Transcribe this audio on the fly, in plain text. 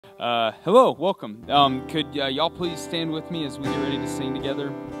Hello, welcome. Could y'all please stand with me as we get ready to sing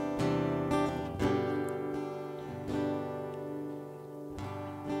together?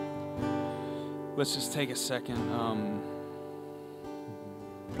 Let's just take a second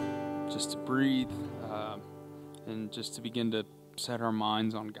just to breathe and just to begin to set our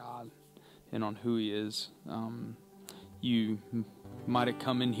minds on God and on who He is. You might have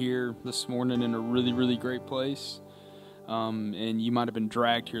come in here this morning in a really, really great place. And you might have been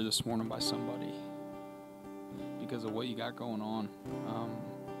dragged here this morning by somebody because of what you got going on.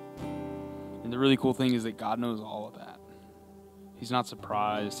 And the really cool thing is that God knows all of that. He's not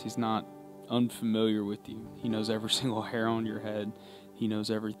surprised. He's not unfamiliar with you. He knows every single hair on your head. He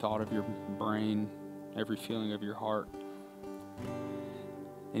knows every thought of your brain, every feeling of your heart.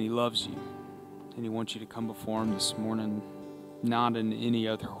 And He loves you. And He wants you to come before Him this morning, not in any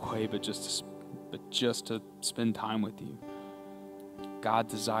other way, but just to spend time with you. God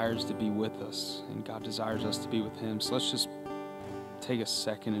desires to be with us, and God desires us to be with Him. So let's just take a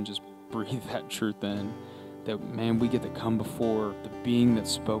second and just breathe that truth in, that, man, we get to come before the being that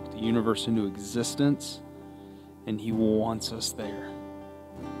spoke the universe into existence, and He wants us there.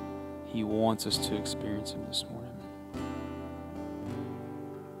 He wants us to experience Him this morning.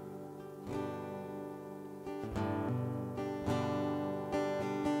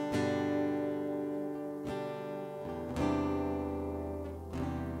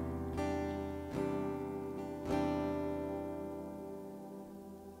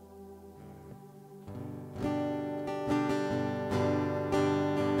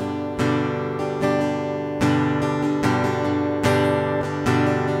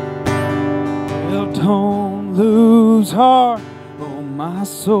 Don't lose heart, oh my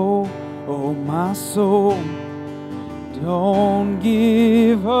soul, oh my soul. Don't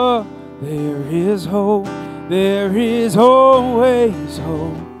give up, there is hope, there is always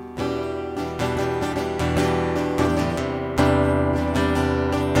hope.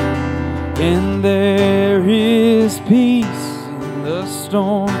 And there is peace in the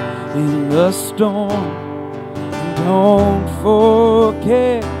storm, in the storm. Don't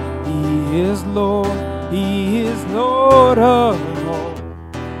forget, He is Lord, He is Lord of all.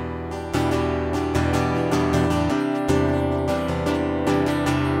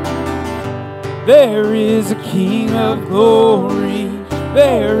 There is a King of glory,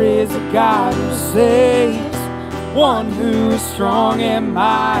 there is a God who saves, one who is strong and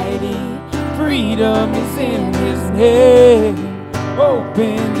mighty. Freedom is in His name.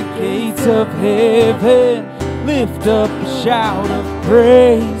 Open the gates of heaven, lift up a shout of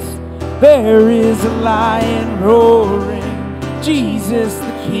praise. There is a lion roaring, Jesus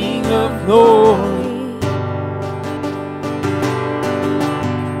the King of glory.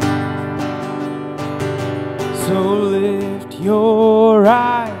 So lift your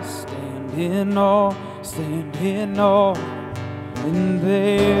eyes, stand in awe, stand in awe. And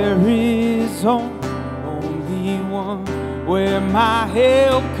there is only one where my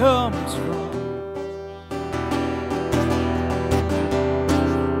help comes from.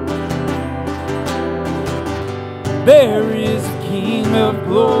 There is a King of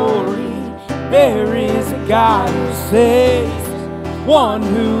glory, there is a God who saves, one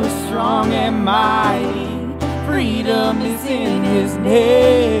who is strong and mighty. Freedom is in His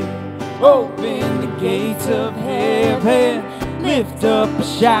name. Open the gates of heaven, lift up a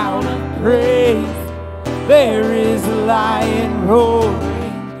shout of praise. There is a lion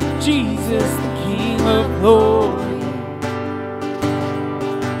roaring, Jesus the King of glory.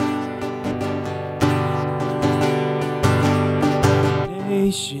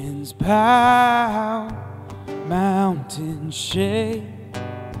 Nations bow, mountains shake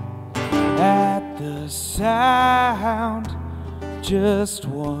at the sound, just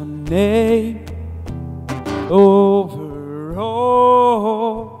one name over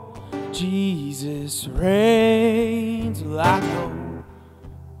all. Jesus reigns. Well, I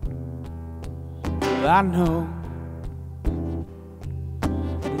know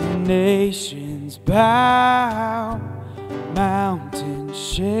the nations bow, mountains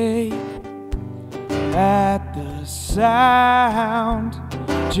shake at the sound,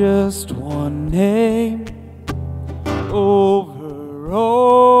 just one name over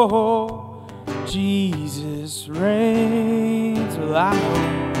all. Jesus reigns. Well, I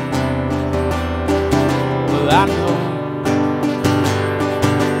know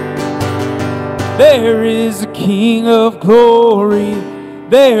there is a King of glory,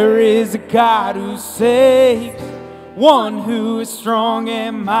 there is a God who saves, one who is strong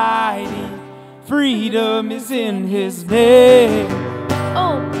and mighty. Freedom is in His name.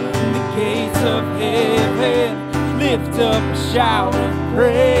 Open the gates of heaven, lift up a shout of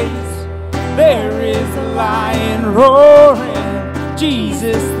praise. lion roaring,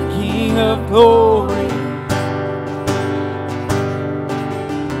 Jesus the King of glory.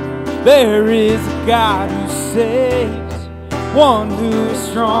 There is a God who saves, one who is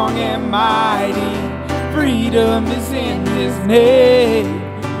strong and mighty. Freedom is in His name.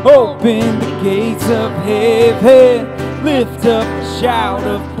 Open the gates of heaven, lift up a shout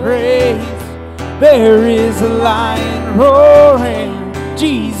of praise. There is a lion roaring,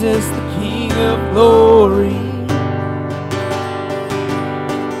 Jesus the King of glory.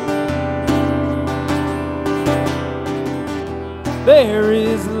 There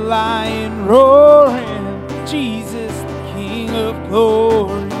is a lion roaring, Jesus the King of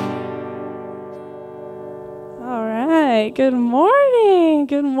glory. All right, good morning.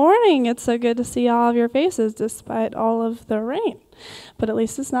 Good morning. It's so good to see all of your faces despite all of the rain. But at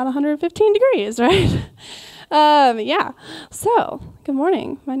least it's not 115 degrees, right? Yeah. So, good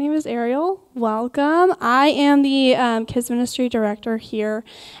morning. My name is Ariel. Welcome. I am the Kids Ministry Director here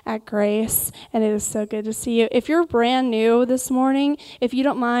at Grace, and it is so good to see you. If you're brand new this morning, if you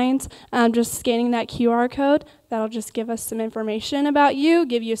don't mind just scanning that QR code, that'll just give us some information about you,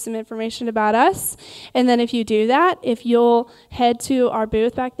 give you some information about us. And then if you do that, if you'll head to our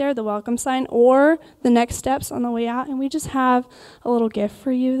booth back there, the welcome sign, or the next steps on the way out, and we just have a little gift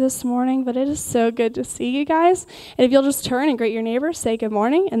for you this morning. But it is so good to see you guys. And if you'll just turn and greet your neighbors, say good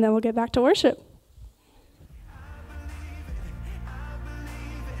morning, and then we'll get back to worship.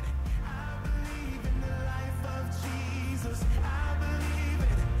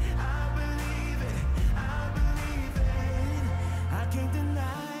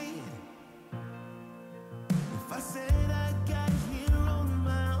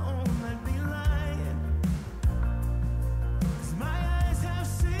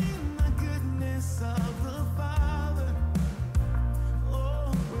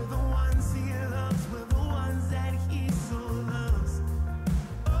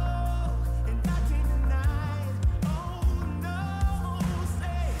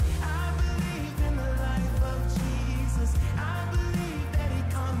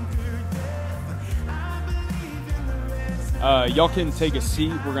 Y'all can take a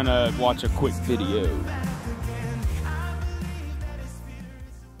seat. We're going to watch a quick video.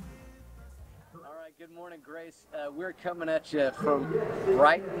 All right, good morning, Grace. We're coming at you from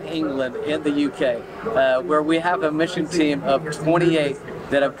Brighton, England in the UK, where we have a mission team of 28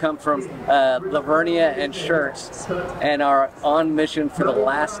 that have come from Lavernia and Schertz and are on mission for the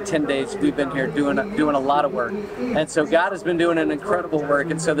last 10 days. We've been here doing a lot of work. And so God has been doing an incredible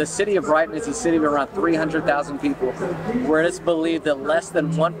work. And so the city of Brighton is a city of around 300,000 people, where it's believed that less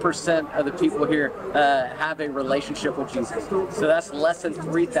than 1% of the people here have a relationship with Jesus. So that's less than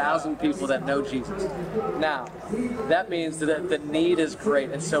 3,000 people that know Jesus. Now, that means that the need is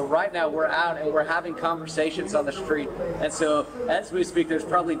great. And so right now we're out and we're having conversations on the street. And so as we speak, there's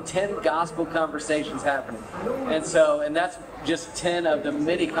probably 10 gospel conversations happening. And that's just 10 of the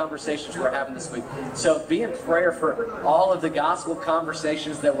many conversations we're having this week. So be in prayer for all of the gospel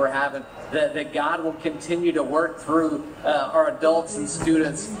conversations that we're having, that God will continue to work through our adults and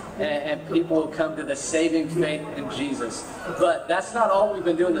students, and people will come to the saving faith in Jesus. But that's not all we've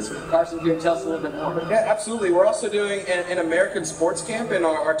been doing this week. Carson, can you tell us a little bit more? Yeah, absolutely. We're also doing an American sports camp, and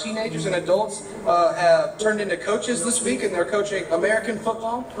our teenagers and adults have turned into coaches this week, and they're coaching American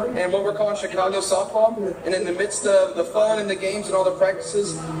football and what we're calling Chicago softball. And in the midst of the fun and the games and all the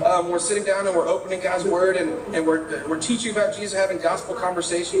practices, we're sitting down and we're opening God's Word, and we're teaching about Jesus, having gospel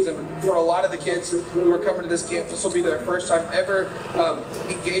conversations. And for a lot of the kids who are coming to this camp, this will be their first time ever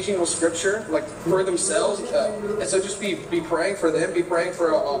engaging with Scripture, like for themselves. And so just be praying for them, be praying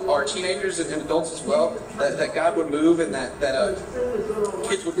for our teenagers and adults as well, that God would move and that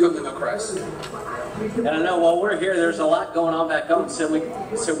kids would come to know Christ. And I know while we're here, there's a lot going on back home, so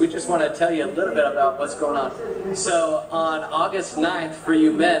we just want to tell you a little bit about what's going on. So on August 9th, for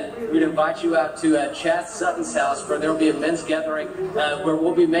you men, we'd invite you out to Chad Sutton's house, where there will be a men's gathering, where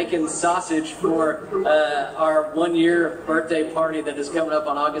we'll be making sausage for our 1-year birthday party that is coming up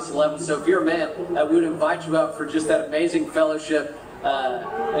on August 11th. So if you're a man, we would invite you out for just that amazing fellowship.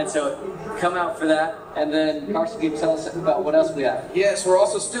 And so come out for that. And then Carson, can you tell us about what else we have? Yes, we're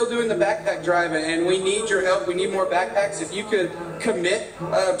also still doing the backpack drive, and we need your help. We need more backpacks. If you could commit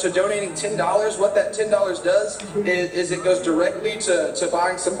to donating $10, what that $10 does is it goes directly to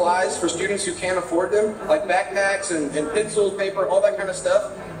buying supplies for students who can't afford them, like backpacks and pencils, paper, all that kind of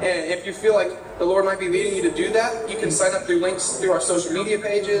stuff. And if you feel like the Lord might be leading you to do that, you can sign up through links through our social media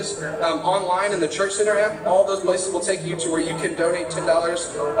pages, online in the Church Center app. All those places will take you to where you can donate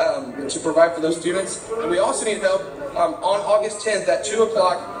 $10 to provide for those students. And we also need help on August 10th at 2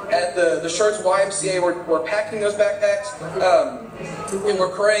 o'clock at the Shirts YMCA. We're packing those backpacks, and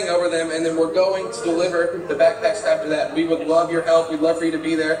we're praying over them, and then we're going to deliver the backpacks after that. We would love your help. We'd love for you to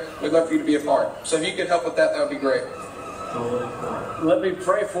be there. We'd love for you to be a part. So if you could help with that, that would be great. Let me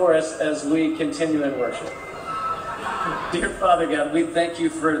pray for us as we continue in worship. Dear Father God, we thank you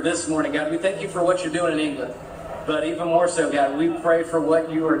for this morning, God. We thank you for what you're doing in England. But even more so, God, we pray for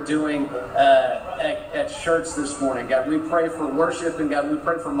what you are doing at Shirts this morning, God. We pray for worship, and God, we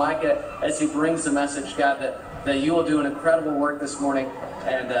pray for Micah as he brings the message, God, that you will do an incredible work this morning.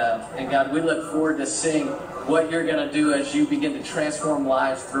 And God, we look forward to seeing what you're going to do as you begin to transform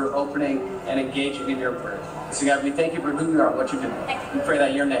lives through opening and engaging in your word. So God, we thank you for who you are, what you're doing. We pray that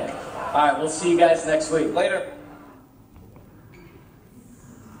in your name. All right, we'll see you guys next week. Later.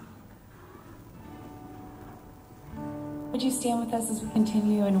 Would you stand with us as we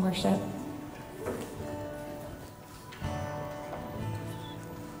continue in worship?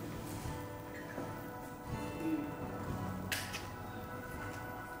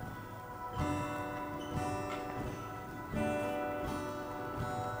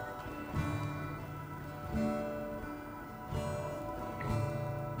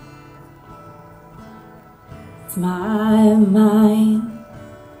 It's my mind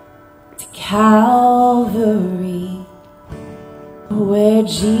to Calvary, where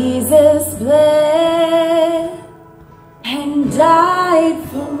Jesus bled and died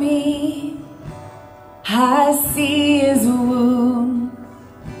for me. I see his wound,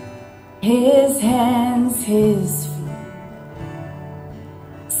 his hands, his feet,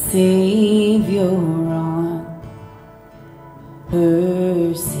 Savior on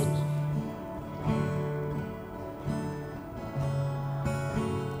mercy.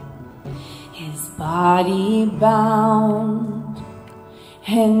 His body bound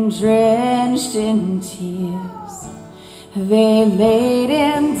and drenched in tears, they laid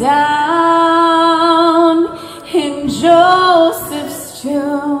him down in Joseph's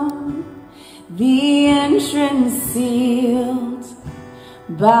tomb, the entrance sealed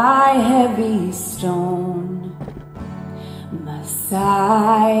by heavy stone.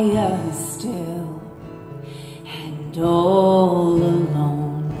 Messiah still and all alone.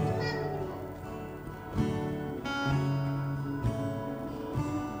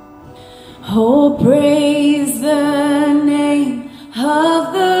 Oh, praise the name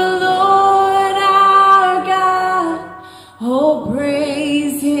of the Lord our God. Oh,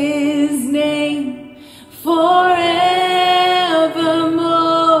 praise his name forevermore.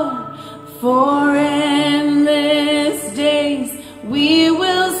 For endless days we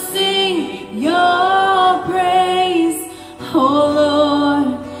will sing your praise. Oh,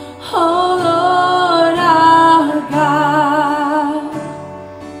 Lord, our God.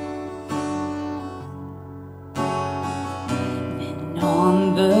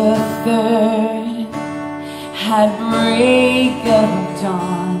 On the third, at break of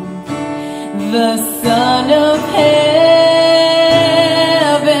dawn, the Son of Heaven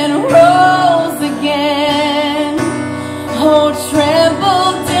rose again. Oh,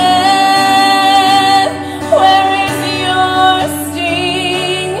 tremble death, where is your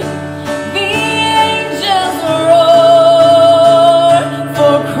sting? The angels roar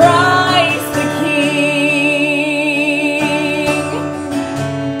for Christ the King.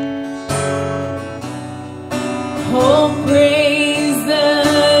 Oh, praise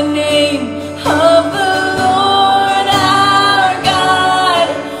the name of the Lord our God.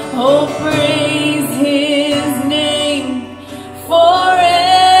 Oh, praise his name forevermore.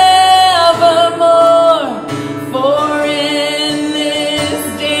 For endless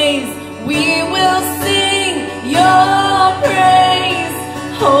days we will sing your praise.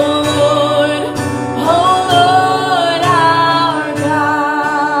 Oh, Lord, our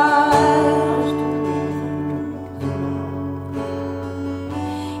God.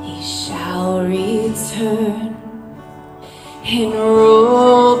 He shall return in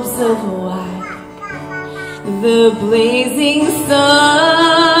robes of white. The blazing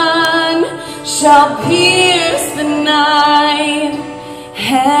sun shall pierce the night,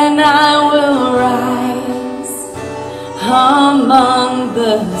 and I will rise among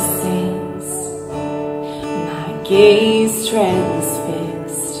the saints, my gaze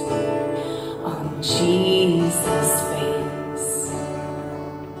transfixed on Jesus' face.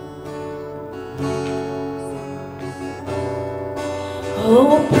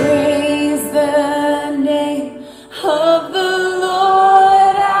 Oh, praise the name of the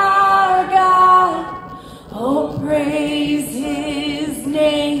Lord our God. Oh, praise his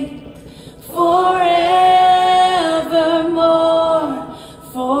name forevermore.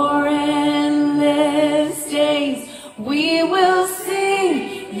 For endless days we will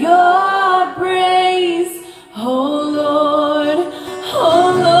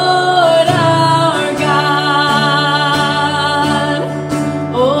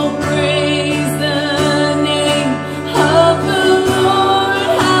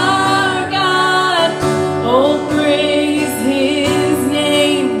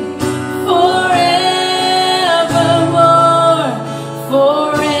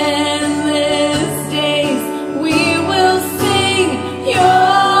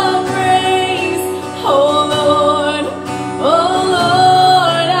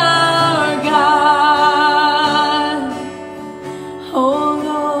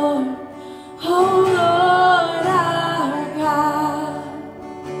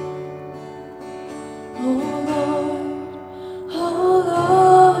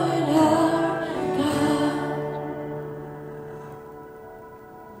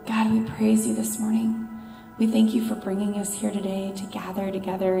thank you for bringing us here today to gather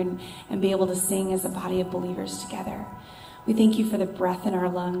together and be able to sing as a body of believers together. We thank you for the breath in our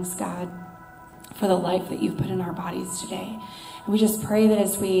lungs, God, for the life that you've put in our bodies today. And we just pray that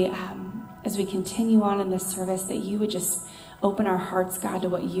as we continue on in this service, that you would just open our hearts, God, to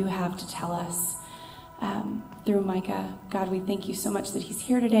what you have to tell us through Micah. God, we thank you so much that he's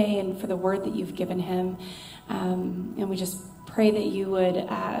here today and for the word that you've given him. And we just pray that you would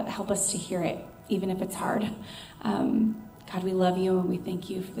help us to hear it, even if it's hard. God, we love you and we thank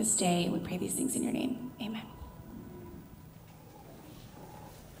you for this day. And we pray these things in your name. Amen.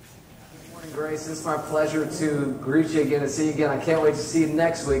 Good morning, Grace. It's my pleasure to greet you again and see you again. I can't wait to see you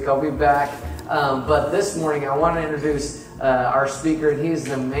next week. I'll be back. But this morning, I want to introduce our speaker, and he is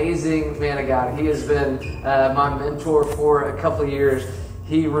an amazing man of God. He has been my mentor for a couple of years.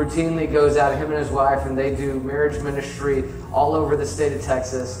 He routinely goes out, him and his wife, and they do marriage ministry all over the state of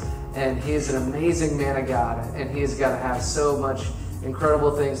Texas. And he is an amazing man of God, and he is going to have so much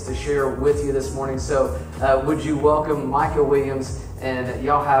incredible things to share with you this morning. So would you welcome Micah Williams, and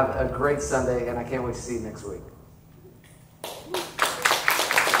y'all have a great Sunday, and I can't wait to see you next week.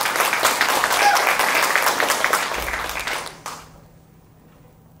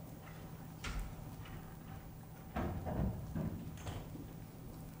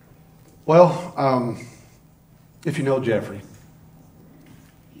 Well, if you know Jeffrey,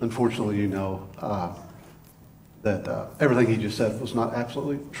 unfortunately you know that everything he just said was not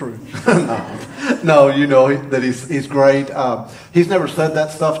absolutely true. No, you know that he's great. He's never said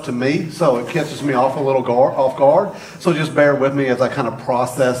that stuff to me, so it catches me off a little off guard. So just bear with me as I kind of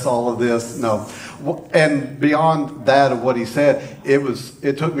process all of this. No, and beyond that of what he said,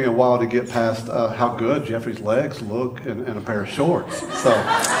 it took me a while to get past how good Jeffrey's legs look in a pair of shorts.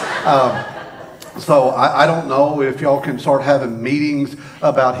 So I don't know if y'all can start having meetings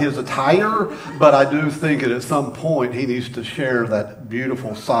about his attire, but I do think that at some point he needs to share that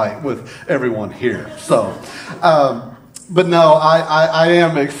beautiful sight with everyone here. So, but no, I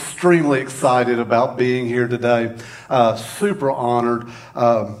am extremely excited about being here today. Super honored.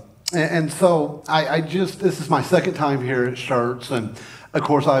 And so this is my second time here at Shirts, and of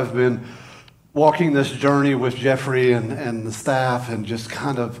course I've been walking this journey with Jeffrey and the staff, and just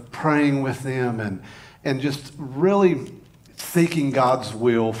kind of praying with them and just really seeking God's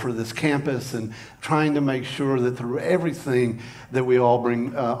will for this campus and trying to make sure that through everything that we all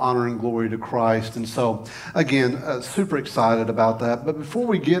bring honor and glory to Christ. And so, again, super excited about that. But before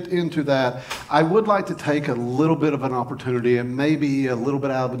we get into that, I would like to take a little bit of an opportunity, and maybe a little bit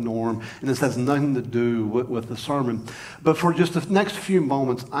out of the norm, and this has nothing to do with the sermon. But for just the next few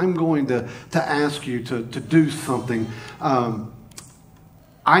moments, I'm going to ask you to do something.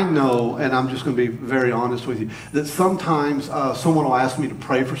 I know, and I'm just going to be very honest with you, that sometimes someone will ask me to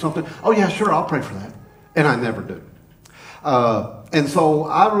pray for something. Oh, yeah, sure, I'll pray for that. And I never do. And so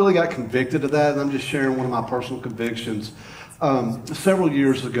I really got convicted of that, and I'm just sharing one of my personal convictions several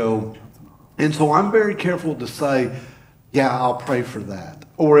years ago. And so I'm very careful to say, yeah, I'll pray for that.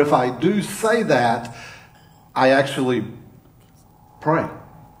 Or if I do say that, I actually pray.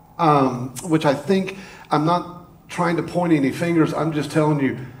 Which I think, I'm not trying to point any fingers, I'm just telling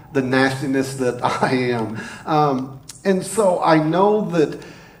you the nastiness that I am. And so I know that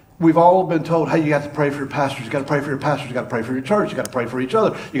we've all been told, hey, you got to pray for your pastors, you got to pray for your pastors, you got to pray for your church, you got to pray for each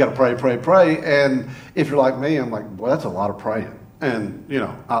other, you got to pray. And if you're like me, I'm like, well, that's a lot of praying. And, you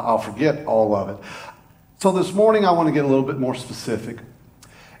know, I'll forget all of it. So this morning I want to get a little bit more specific.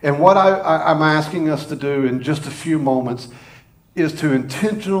 And what I'm asking us to do in just a few moments is to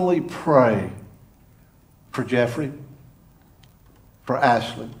intentionally pray for Jeffrey, for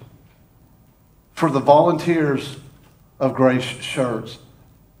Ashley, for the volunteers of Grace Shirts,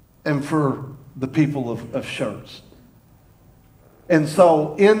 and for the people of Shirts. And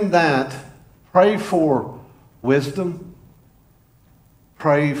so in that, pray for wisdom,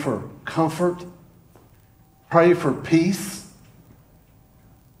 pray for comfort, pray for peace,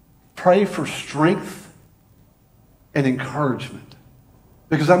 pray for strength and encouragement.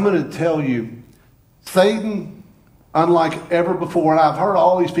 Because I'm going to tell you, Satan, unlike ever before, and I've heard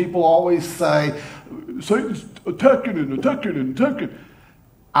all these people always say, Satan's attacking.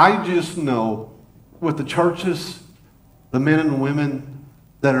 I just know with the churches, the men and women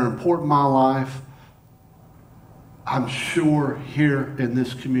that are important in my life, I'm sure here in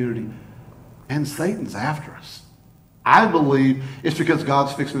this community, and Satan's after us. I believe it's because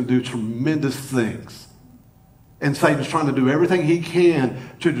God's fixing to do tremendous things. And Satan's trying to do everything he can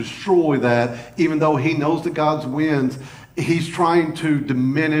to destroy that, even though he knows that God wins. He's trying to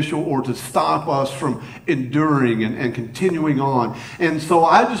diminish or to stop us from enduring and continuing on. And so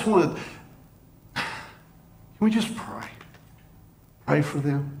I just want to, Can we just pray? Pray for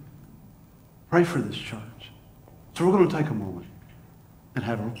them. Pray for this church. So we're going to take a moment and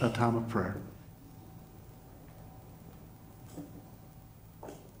have a time of prayer.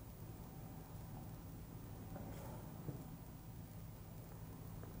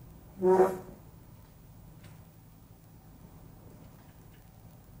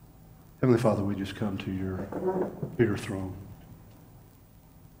 Heavenly Father, we just come to your throne.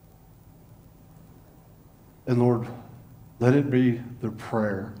 And Lord, let it be the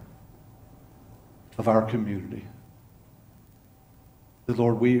prayer of our community. That,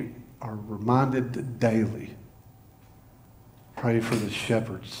 Lord, we are reminded daily, pray for the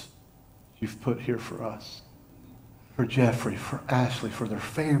shepherds you've put here for us. For Jeffrey, for Ashley, for their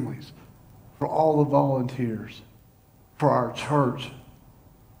families, for all the volunteers, for our church.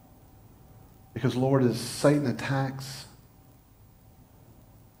 Because, Lord, as Satan attacks,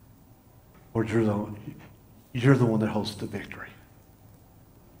 Lord, you're the one that holds the victory.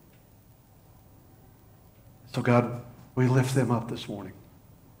 So, God, we lift them up this morning,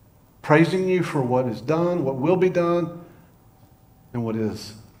 praising you for what is done, what will be done, and what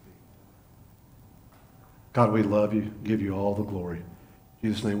is. God, we love you, give you all the glory. In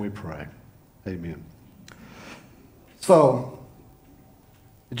Jesus' name we pray. Amen. So,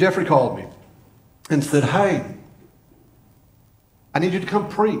 Jeffrey called me and said, hey, I need you to come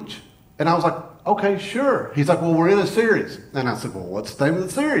preach. And I was like, okay, sure. He's like, well, we're in a series. And I said, well, what's the name of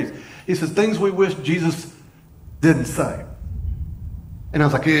the series? He says, things we wish Jesus didn't say. And I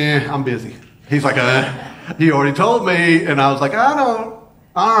was like, I'm busy. He's like, you already told me. And I was like, I know.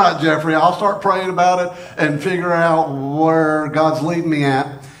 All right, Jeffrey, I'll start praying about it and figure out where God's leading me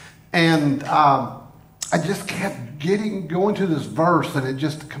at. And I just kept going to this verse, and it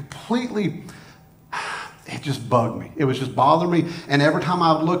just completely, it just bugged me. It was just bothering me. And every time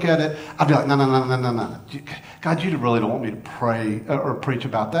I would look at it, I'd be like, no. God, you really don't want me to pray or preach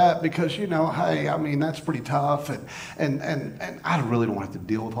about that because, hey, I mean, that's pretty tough. And I really don't have to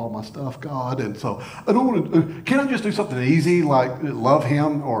deal with all my stuff, God. And so I don't want to, can I just do something easy like love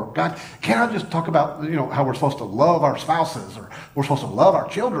him? Or God, can I just talk about, how we're supposed to love our spouses or we're supposed to love our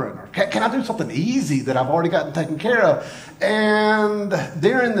children? Or can I do something easy that I've already gotten taken care of? And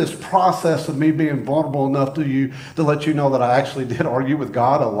during this process of me being vulnerable enough to you to let you know that I actually did argue with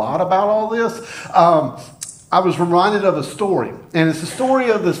God a lot about all this, I was reminded of a story, and it's the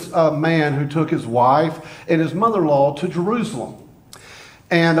story of this man who took his wife and his mother-in-law to Jerusalem.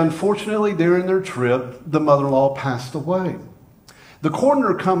 And unfortunately, during their trip, the mother-in-law passed away. The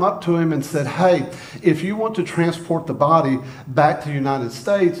coroner come up to him and said, hey, if you want to transport the body back to the United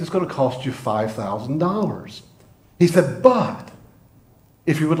States, it's going to cost you $5,000. He said, but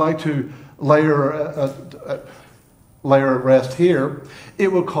if you would like to lay her at rest here, it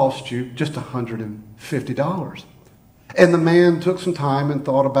will cost you just $150. And the man took some time and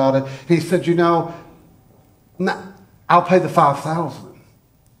thought about it. He said, I'll pay the $5,000.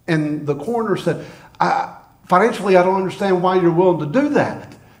 And the coroner said, financially, I don't understand why you're willing to do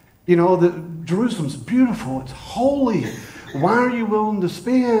that. Jerusalem's beautiful. It's holy. Why are you willing to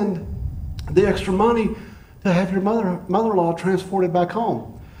spend the extra money to have your mother-in-law transported back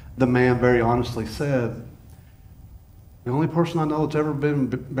home? The man very honestly said, the only person I know that's ever been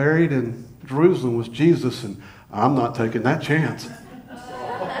buried in Jerusalem was Jesus, and I'm not taking that chance.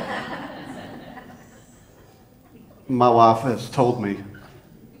 My wife has told me,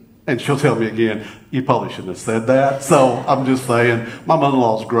 and she'll tell me again, you probably shouldn't have said that. So I'm just saying, my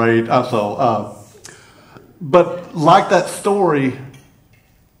mother-in-law's great. But like that story,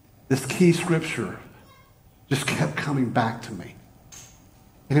 this key scripture just kept coming back to me.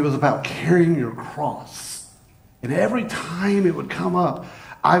 And it was about carrying your cross. And every time it would come up,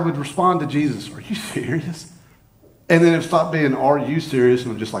 I would respond to Jesus, are you serious? And then it stopped being, are you serious?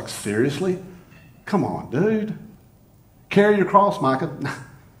 And I'm just like, seriously? Come on, dude. Carry your cross, Micah.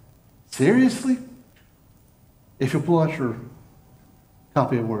 Seriously? If you'll pull out your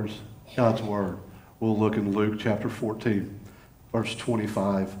copy of words, God's Word, we'll look in Luke chapter 14, verse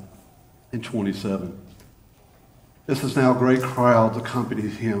 25 and 27. This is now great crowds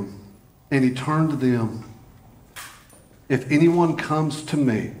accompanied him. And he turned to them. If anyone comes to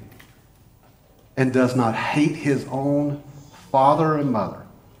me and does not hate his own father and mother,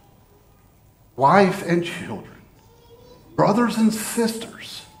 wife and children, brothers and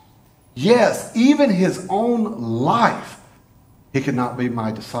sisters, yes, even his own life, he cannot be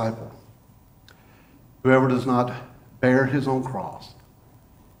my disciple. Whoever does not bear his own cross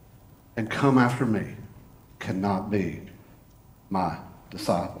and come after me cannot be my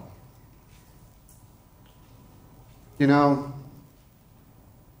disciple.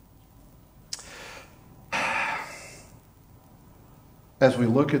 as we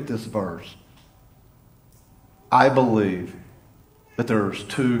look at this verse, I believe that there's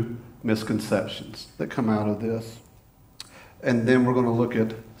two misconceptions that come out of this. And then we're going to look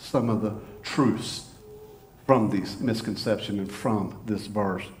at some of the truths from these misconceptions and from this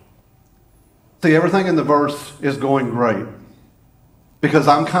verse. See, everything in the verse is going great because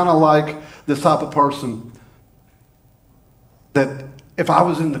I'm kind of like this type of person that if I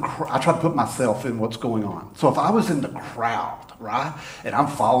was in the I try to put myself in what's going on. So if I was in the crowd, right, and I'm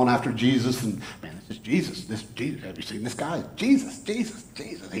following after Jesus, and man, this is Jesus. Have you seen this guy? Jesus.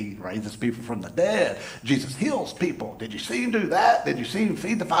 He raises people from the dead. Jesus heals people. Did you see him do that? Did you see him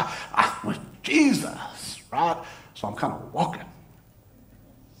feed the fire? I was Jesus, right? So I'm kind of walking.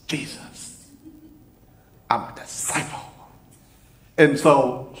 Jesus. I'm a disciple. And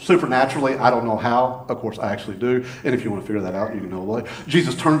so, supernaturally, I don't know how. Of course, I actually do. And if you want to figure that out, you can know later.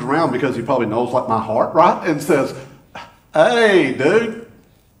 Jesus turns around because he probably knows like my heart, right? And says, hey, dude.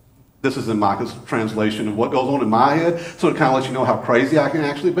 This is in Micah's translation of what goes on in my head. So it kind of lets you know how crazy I can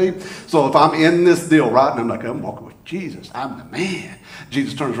actually be. So if I'm in this deal, right, and I'm like, I'm walking with Jesus. I'm the man.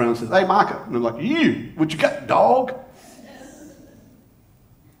 Jesus turns around and says, hey, Micah. And I'm like, what you got, dog?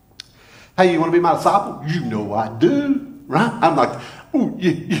 Hey, you want to be my disciple? You know I do. Right? I'm like, ooh,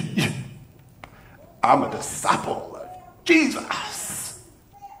 yeah. I'm a disciple of Jesus.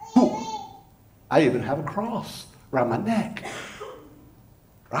 Ooh. I even have a cross around my neck.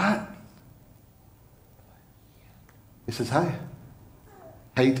 Right? He says, hey,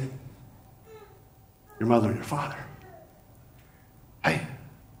 hate your mother and your father. Hey,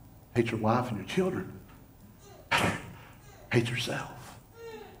 hate your wife and your children. Hate yourself.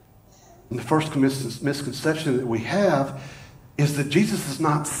 And the first misconception that we have is that Jesus is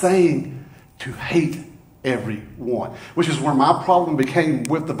not saying to hate everyone, which is where my problem became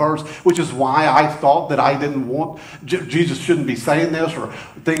with the verse, which is why I thought that I didn't want, Jesus shouldn't be saying this, or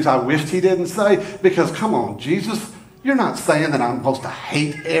things I wished he didn't say, because come on, Jesus, you're not saying that I'm supposed to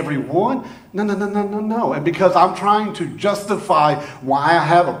hate everyone. No. And because I'm trying to justify why I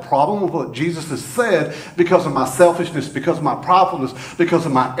have a problem with what Jesus has said, because of my selfishness, because of my pridefulness, because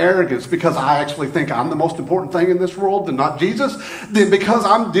of my arrogance, because I actually think I'm the most important thing in this world and not Jesus, then because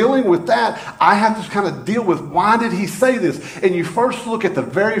I'm dealing with that, I have to kind of deal with why did he say this? And you first look at the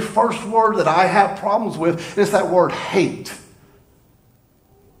very first word that I have problems with, and it's that word hate.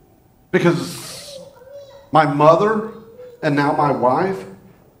 Because my mother, and now my wife,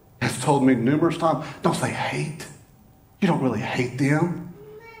 has told me numerous times, don't say hate. You don't really hate them.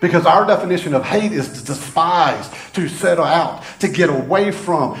 Because our definition of hate is to despise, to set out, to get away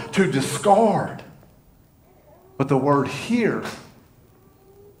from, to discard. But the word here,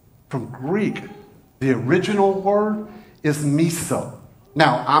 from Greek, the original word is miso.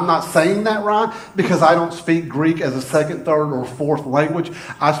 Now, I'm not saying that right because I don't speak Greek as a second, third, or fourth language.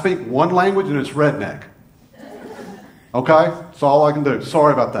 I speak one language and it's redneck. Okay? That's all I can do.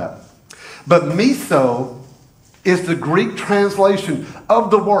 Sorry about that. But miso is the Greek translation of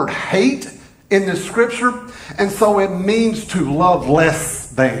the word hate in the scripture. And so it means to love less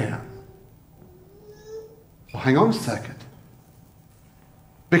than. Well, hang on a second.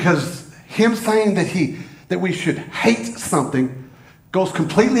 Because him saying that we should hate something goes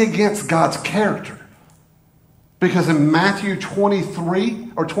completely against God's character. Because in Matthew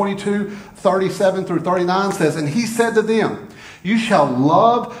 23 or 22, 37 through 39 says, and he said to them, you shall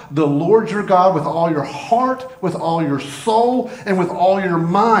love the Lord your God with all your heart, with all your soul, and with all your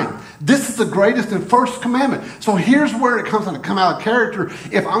mind. This is the greatest and first commandment. So here's where it comes to come out of character.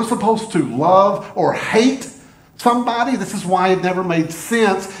 If I'm supposed to love or hate somebody, this is why it never made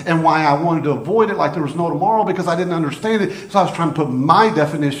sense and why I wanted to avoid it like there was no tomorrow, because I didn't understand it. So I was trying to put my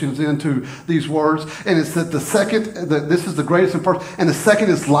definitions into these words. And it's that this is the greatest and first. And the second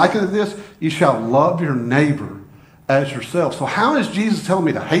is like unto this, you shall love your neighbor as yourself. So how is Jesus telling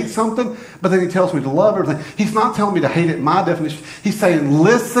me to hate something, but then he tells me to love everything? He's not telling me to hate it in my definition. He's saying,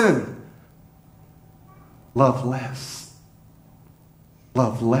 listen, love less.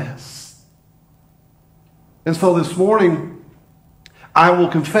 Love less. And so this morning, I will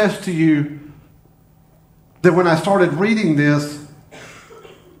confess to you that when I started reading this,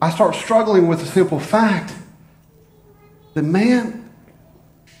 I start struggling with the simple fact that, man,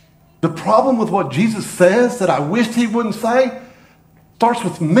 the problem with what Jesus says that I wished he wouldn't say starts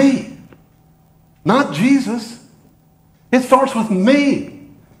with me, not Jesus. It starts with me.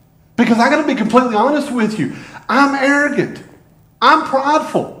 Because I got to be completely honest with you. I'm arrogant. I'm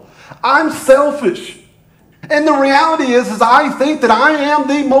prideful. I'm selfish. And the reality is I think that I am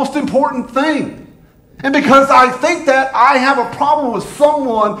the most important thing. And because I think that, I have a problem with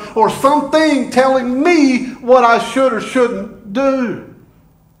someone or something telling me what I should or shouldn't do.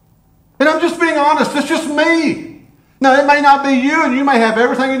 And I'm just being honest, it's just me. Now, it may not be you, and you may have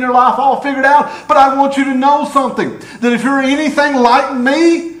everything in your life all figured out, but I want you to know something, that if you're anything like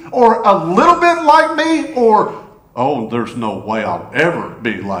me, or a little bit like me, or, oh, there's no way I'll ever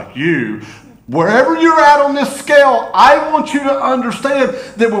be like you, wherever you're at on this scale, I want you to understand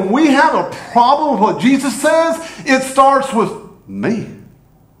that when we have a problem with what Jesus says, it starts with me,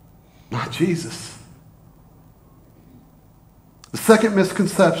 not Jesus. The second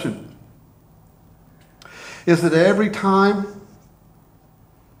misconception is that every time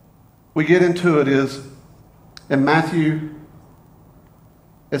we get into it is, in Matthew,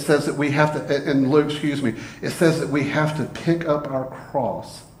 it says that we have to, in Luke, it says that we have to pick up our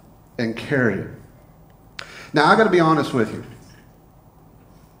cross and carry it. Now, I got to be honest with you.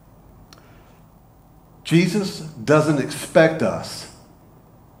 Jesus doesn't expect us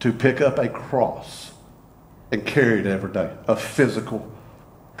to pick up a cross and carry it every day, a physical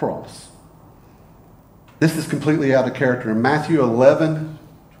cross. This is completely out of character. In Matthew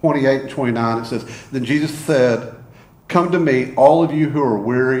 11:28 and 29, it says, Then Jesus said, Come to me, all of you who are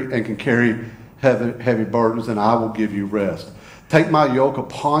weary and can carry heavy burdens, and I will give you rest. Take my yoke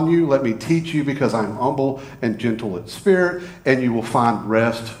upon you. Let me teach you, because I am humble and gentle in spirit, and you will find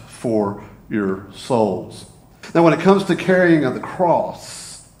rest for your souls. Now, when it comes to carrying of the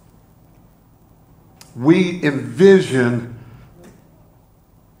cross, we envision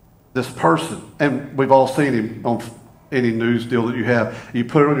this person, and we've all seen him on any news deal that you have. You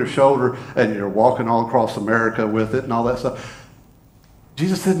put it on your shoulder, and you're walking all across America with it and all that stuff.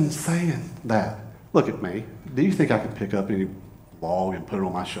 Jesus isn't saying that. Look at me. Do you think I can pick up any log and put it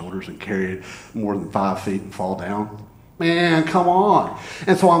on my shoulders and carry it more than 5 feet and fall down? Man, come on.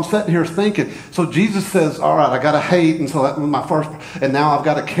 And so I'm sitting here thinking, so Jesus says, all right, I got to hate, and so that was my first, and now I've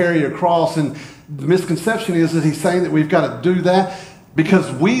got to carry a cross. And the misconception is that he's saying that we've got to do that because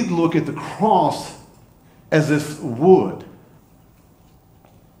we look at the cross as this wood.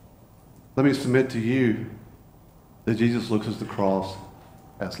 Let me submit to you that Jesus looks at the cross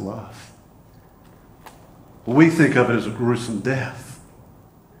as love. We think of it as a gruesome death.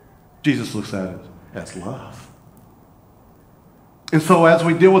 Jesus looks at it as love. And so as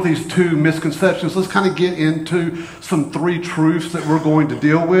we deal with these two misconceptions, let's kind of get into some 3 truths that we're going to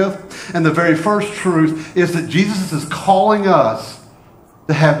deal with. And the very first truth is that Jesus is calling us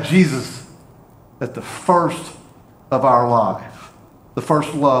to have Jesus at the first of our life, the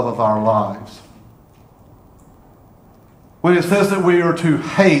first love of our lives. When it says that we are to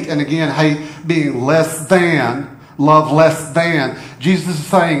hate, and again, hate being less than, love less than, Jesus is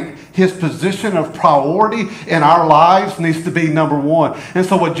saying his position of priority in our lives needs to be number 1. And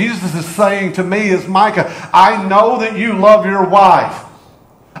so what Jesus is saying to me is, Micah, I know that you love your wife.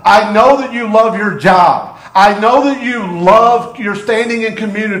 I know that you love your job. I know that you love your standing in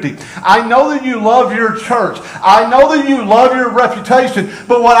community. I know that you love your church. I know that you love your reputation.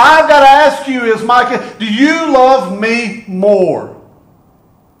 But what I've got to ask you is, Micah, do you love me more?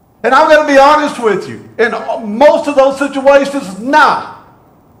 And I'm going to be honest with you. In most of those situations, nah.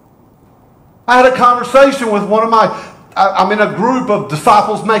 I had a conversation with one of I'm in a group of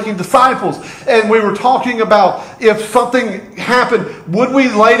disciples making disciples, and we were talking about if something happened, would we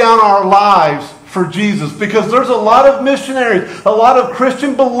lay down our lives for Jesus? Because there's a lot of missionaries, a lot of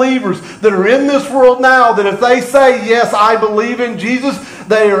Christian believers that are in this world now that if they say, yes, I believe in Jesus,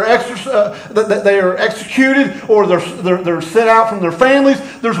 they are executed or they're sent out from their families.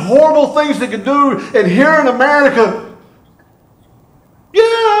 There's horrible things they can do. And here in America, yeah,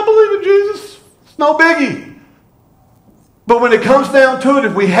 I believe in Jesus. It's no biggie. But when it comes down to it,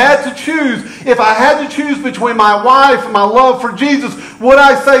 if I had to choose between my wife and my love for Jesus, would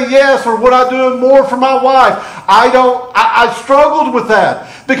I say yes or would I do more for my wife? I struggled with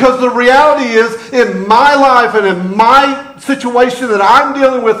that because the reality is in my life and in my situation that I'm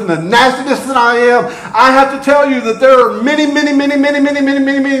dealing with and the nastiness that I am, I have to tell you that there are many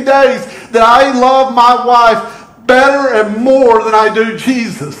days that I love my wife better and more than I do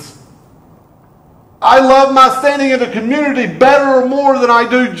Jesus. I love my standing in the community better or more than I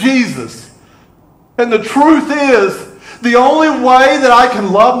do Jesus. And the truth is, the only way that I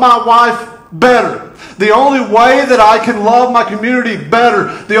can love my wife better, the only way that I can love my community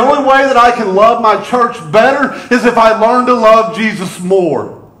better, the only way that I can love my church better is if I learn to love Jesus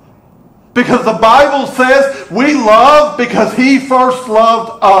more. Because the Bible says we love because he first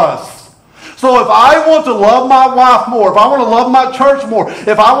loved us. So if I want to love my wife more, if I want to love my church more,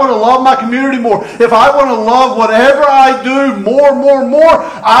 if I want to love my community more, if I want to love whatever I do more,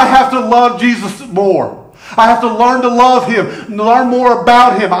 I have to love Jesus more. I have to learn to love Him, learn more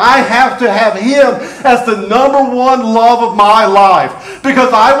about Him. I have to have Him as the number one love of my life.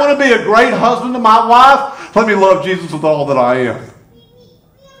 Because I want to be a great husband to my wife, let me love Jesus with all that I am.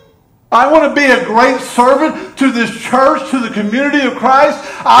 I want to be a great servant to this church, to the community of Christ.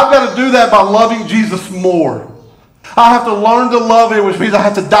 I've got to do that by loving Jesus more. I have to learn to love Him, which means I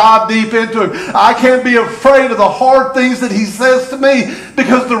have to dive deep into Him. I can't be afraid of the hard things that He says to me,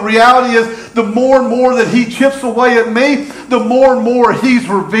 because the reality is the more and more that He chips away at me, the more and more He's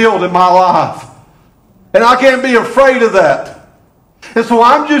revealed in my life. And I can't be afraid of that. And so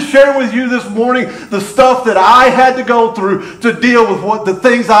I'm just sharing with you this morning the stuff that I had to go through to deal with the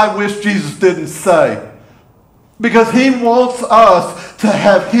things I wish Jesus didn't say. Because He wants us to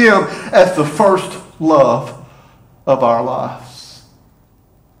have Him as the first love of our lives.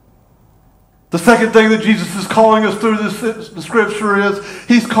 The second thing that Jesus is calling us through the scripture is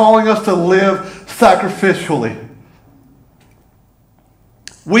He's calling us to live sacrificially.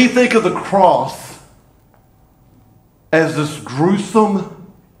 We think of the cross as this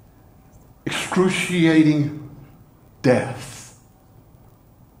gruesome, excruciating death.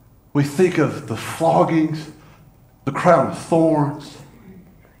 We think of the floggings, the crown of thorns,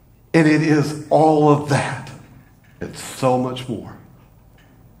 and it is all of that. It's so much more.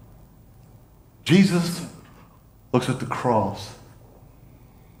 Jesus looks at the cross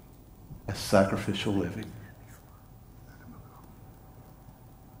as sacrificial living.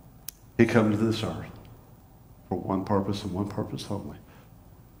 He comes to this earth for one purpose and one purpose only: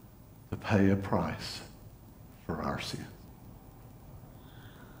 to pay a price for our sin.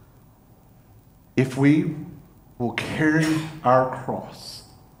 If we will carry our cross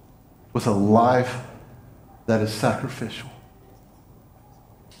with a life that is sacrificial,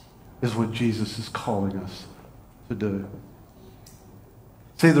 is what Jesus is calling us to do.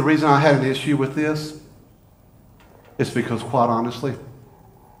 See, the reason I had an issue with this is because, quite honestly,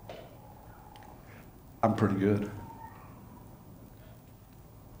 I'm pretty good.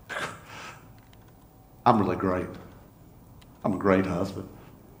 I'm really great. I'm a great husband.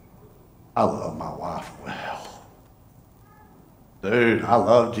 I love my wife well. Dude, I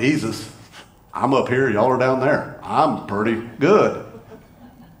love Jesus. I'm up here, y'all are down there. I'm pretty good.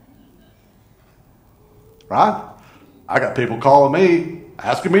 Right? I got people calling me,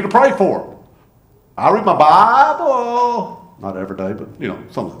 asking me to pray for them. I read my Bible. Not every day, but,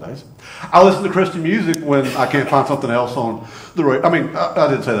 some of the days. I listen to Christian music when I can't find something else on the radio. I mean, I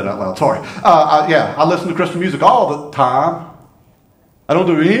didn't say that out loud, sorry. I listen to Christian music all the time. I don't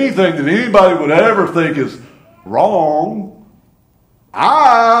do anything that anybody would ever think is wrong.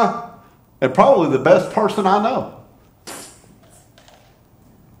 I am probably the best person I know.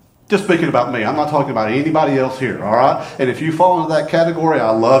 Just speaking about me. I'm not talking about anybody else here, all right? And if you fall into that category, I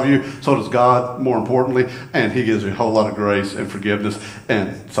love you. So does God, more importantly. And He gives you a whole lot of grace and forgiveness.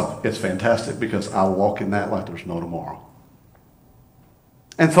 And so it's fantastic, because I walk in that like there's no tomorrow.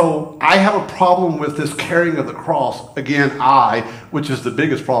 And so I have a problem with this carrying of the cross. Again, which is the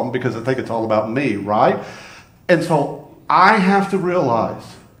biggest problem, because I think it's all about me, right? And so I have to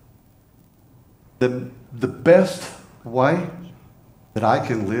realize that the best way that I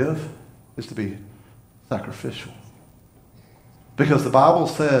can live is to be sacrificial. Because the Bible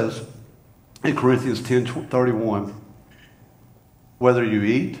says in Corinthians 10:31, whether you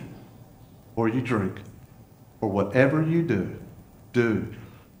eat or you drink or whatever you do, do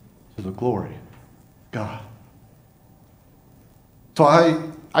to the glory of God. So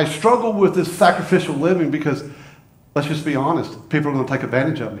I struggle with this sacrificial living because, let's just be honest, people are going to take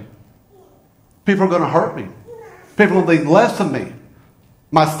advantage of me. People are going to hurt me. People are going to think less of me.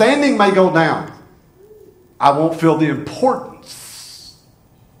 My standing may go down. I won't feel the importance.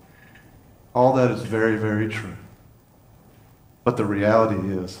 All that is very, very true. But the reality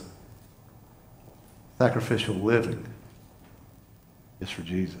is, sacrificial living is for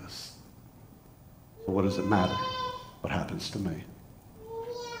Jesus. So what does it matter what happens to me?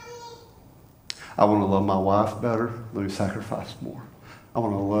 I want to love my wife better. Let me sacrifice more. I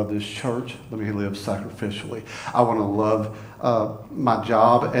want to love this church. Let me live sacrificially. I want to love my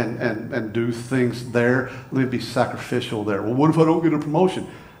job and do things there. Let me be sacrificial there. Well, what if I don't get a promotion?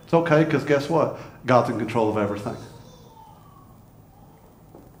 It's okay, because guess what? God's in control of everything.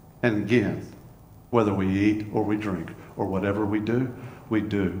 And again, whether we eat or we drink or whatever we do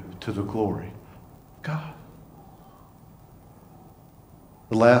to the glory of God.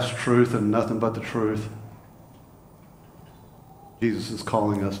 The last truth, and nothing but the truth, Jesus is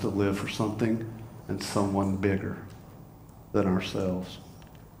calling us to live for something and someone bigger than ourselves.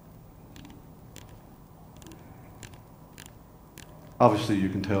 Obviously, you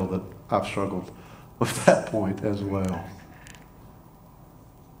can tell that I've struggled with that point as well.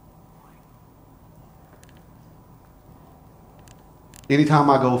 Anytime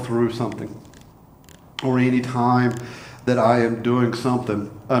I go through something, or any time that I am doing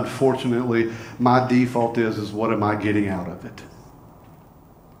something, unfortunately, my default is what am I getting out of it?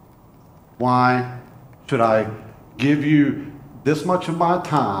 Why should I give you this much of my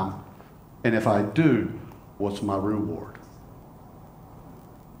time, and if I do, what's my reward?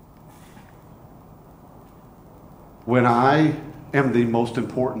 When I am the most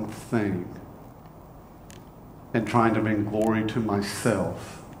important thing and trying to bring glory to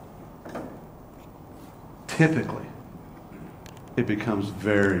myself, typically it becomes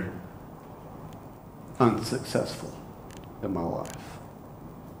very unsuccessful in my life.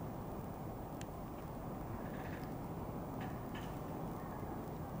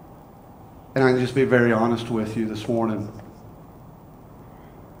 And I can just be very honest with you this morning.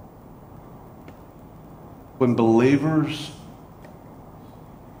 When believers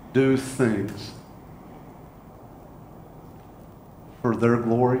do things for their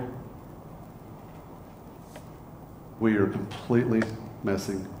glory, we are completely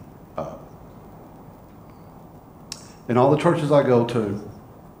messing up. In all the churches I go to,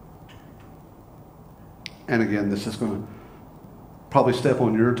 and again, this is going to probably step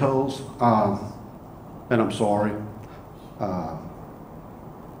on your toes, and I'm sorry.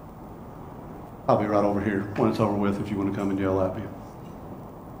 I'll be right over here when it's over with if you want to come and yell at me.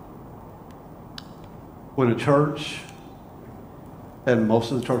 When a church, and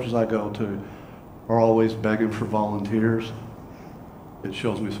most of the churches I go to, are always begging for volunteers, it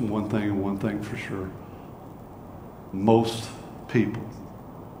shows me one thing and one thing for sure. Most people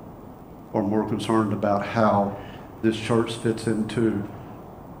are more concerned about how this church fits into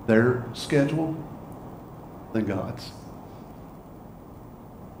their schedule than God's.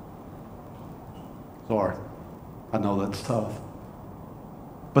 Sorry, I know that's tough.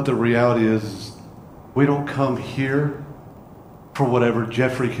 But the reality is we don't come here for whatever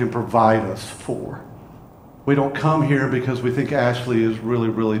Jeffrey can provide us for. We don't come here because we think Ashley is really,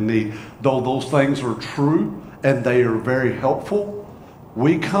 really neat. Though those things are true and they are very helpful,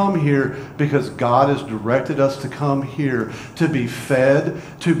 we come here because God has directed us to come here to be fed,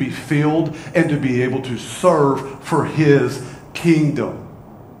 to be filled, and to be able to serve for His kingdom.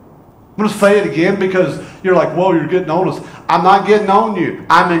 I'm going to say it again because you're like, whoa, you're getting on us. I'm not getting on you.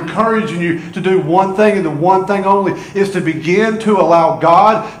 I'm encouraging you to do one thing and the one thing only is to begin to allow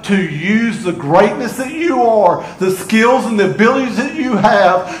God to use the greatness that you are, the skills and the abilities that you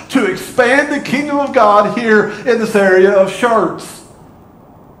have to expand the kingdom of God here in this area of shirts.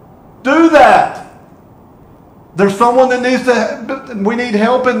 Do that. There's someone that needs to, we need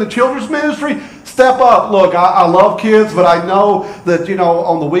help in the children's ministry. Step up. Look, I love kids, but I know that,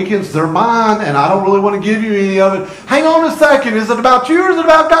 on the weekends they're mine and I don't really want to give you any of it. Hang on a second. Is it about you or is it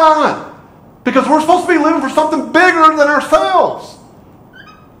about God? Because we're supposed to be living for something bigger than ourselves.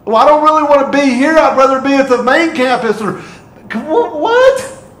 Well, I don't really want to be here. I'd rather be at the main campus. Or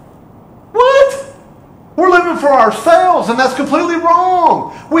what? We're living for ourselves, and that's completely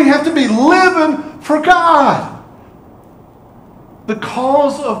wrong. We have to be living for God. The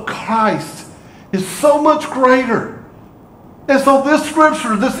cause of Christ is so much greater. And so this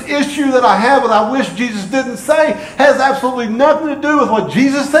scripture, this issue that I have that I wish Jesus didn't say, has absolutely nothing to do with what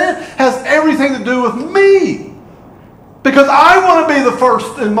Jesus said, has everything to do with me. Because I want to be the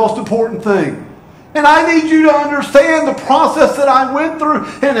first and most important thing. And I need you to understand the process that I went through,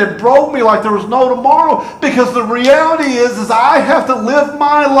 and it broke me like there was no tomorrow, because the reality is I have to live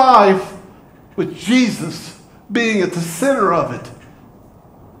my life with Jesus being at the center of it.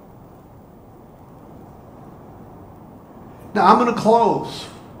 Now I'm going to close.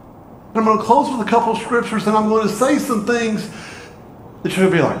 I'm going to close with a couple of scriptures, and I'm going to say some things that you're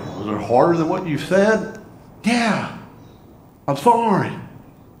going to be like, was it harder than what you said? Yeah. I'm sorry.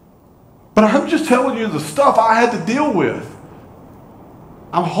 But I'm just telling you the stuff I had to deal with.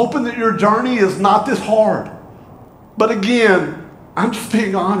 I'm hoping that your journey is not this hard. But again, I'm just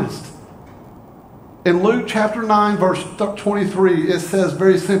being honest. In Luke chapter 9, verse 23, it says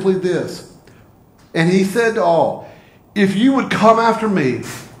very simply this. And he said to all, if you would come after me,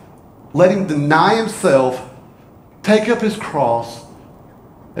 let him deny himself, take up his cross,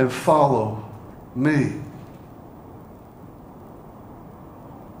 and follow me.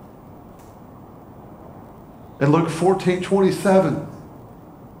 In Luke 14:27,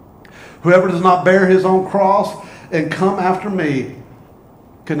 whoever does not bear his own cross and come after me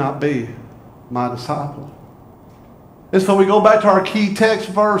cannot be my disciple. And so we go back to our key text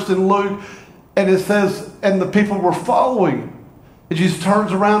verse in Luke, and it says, and the people were following. And Jesus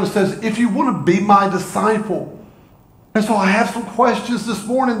turns around and says, if you want to be my disciple. And so I have some questions this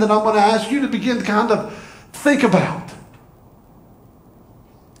morning that I'm going to ask you to begin to kind of think about.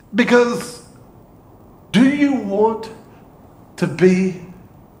 Because do you want to be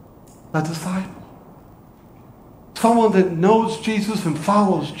a disciple? Someone that knows Jesus and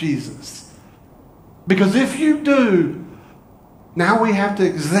follows Jesus. Because if you do, now we have to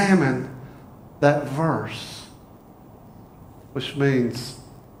examine that verse. Which means,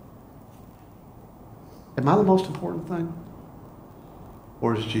 am I the most important thing?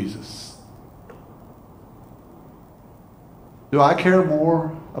 Or is Jesus? Do I care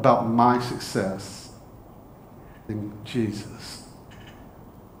more about my success than Jesus?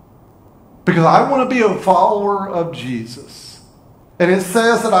 Because I want to be a follower of Jesus. And it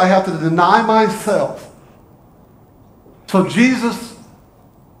says that I have to deny myself. So Jesus,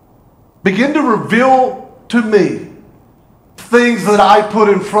 begin to reveal to me things that I put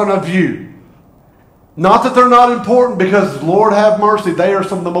in front of you. Not that they're not important, because Lord have mercy, they are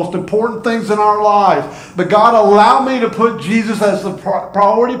some of the most important things in our lives. But God, allow me to put Jesus as the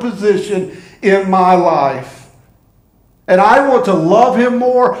priority position in my life. And I want to love Him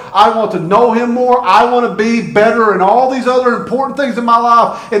more. I want to know Him more. I want to be better in all these other important things in my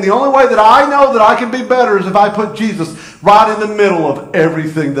life. And the only way that I know that I can be better is if I put Jesus right in the middle of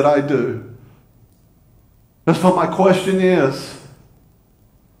everything that I do. That's what my question is.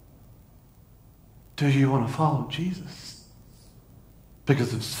 Do you want to follow Jesus?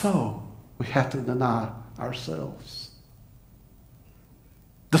 Because if so, we have to deny ourselves.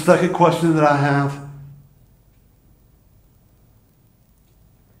 The second question that I have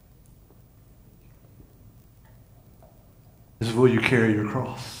is, will you carry your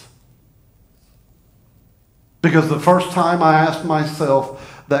cross? Because the first time I asked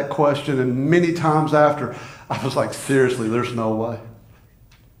myself that question, and many times after, I was like, seriously, there's no way.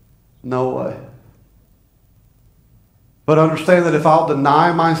 No way. But understand that if I'll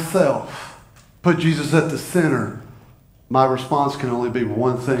deny myself, put Jesus at the center, my response can only be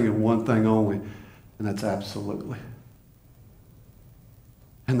one thing and one thing only, and that's absolutely.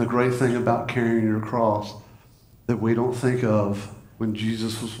 And the great thing about carrying your cross that we don't think of when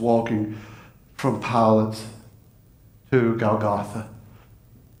Jesus was walking from Pilate to Golgotha,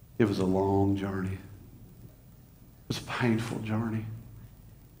 it was a long journey. It was a painful journey.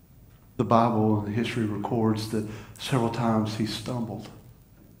 The Bible and history records that several times he stumbled.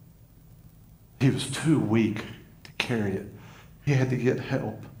 He was too weak to carry it. He had to get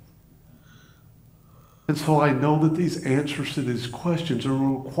help. And so I know that these answers to these questions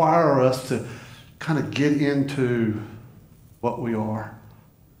will require us to kind of get into what we are.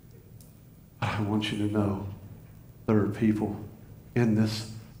 But I want you to know there are people in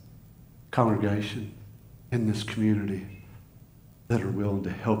this congregation, in this community, that are willing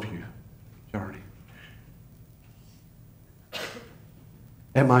to help you journey.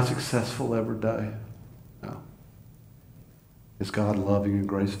 Am I successful every day? No. Is God loving and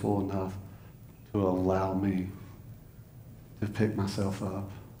graceful enough to allow me to pick myself up?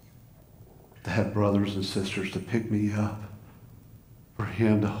 To have brothers and sisters to pick me up? For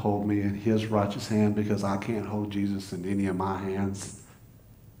Him to hold me in His righteous hand, because I can't hold Jesus in any of my hands?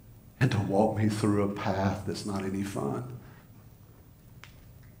 And to walk me through a path that's not any fun?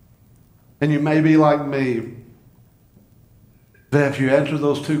 And you may be like me, that if you answer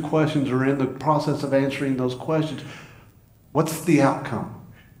those two questions, or in the process of answering those questions, what's the outcome?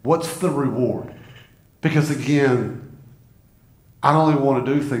 What's the reward? Because again, I only want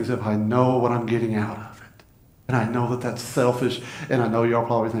to do things if I know what I'm getting out of it. And I know that that's selfish. And I know y'all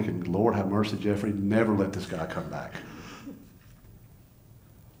probably thinking, Lord have mercy, Jeffrey, never let this guy come back.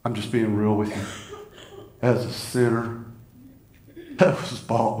 I'm just being real with you. As a sinner that was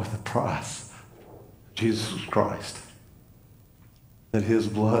bought with a price, Jesus Christ. That His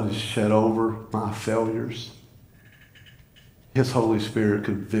blood is shed over my failures. His Holy Spirit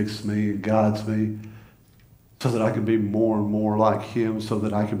convicts me and guides me so that I can be more and more like Him, so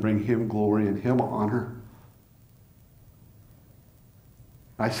that I can bring Him glory and Him honor.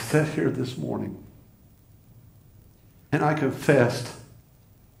 I sat here this morning and I confessed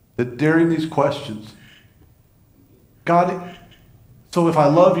that during these questions, God, so if I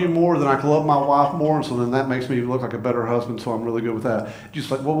love you more, then I can love my wife more, and so then that makes me look like a better husband, so I'm really good with that.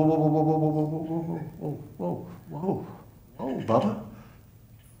 Just like, whoa, whoa, whoa, whoa, whoa, whoa, whoa, whoa, whoa, whoa, whoa, Bubba.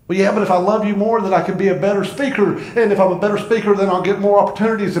 Well, yeah, but if I love you more, then I can be a better speaker, and if I'm a better speaker, then I'll get more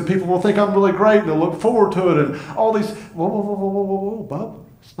opportunities, and people will think I'm really great, and they'll look forward to it, and all these, whoa, whoa, whoa, whoa, whoa, whoa, whoa, Bub.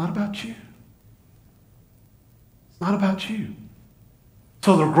 It's not about you. It's not about you.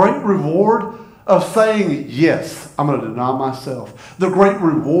 So the great reward of saying, yes, I'm going to deny myself. The great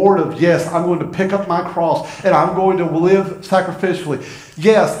reward of, yes, I'm going to pick up my cross and I'm going to live sacrificially.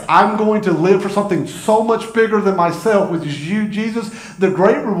 Yes, I'm going to live for something so much bigger than myself, which is you, Jesus. The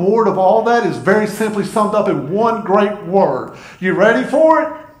great reward of all that is very simply summed up in one great word. You ready for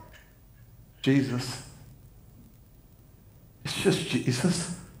it? Jesus. It's just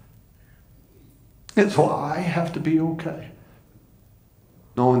Jesus. And so I have to be okay,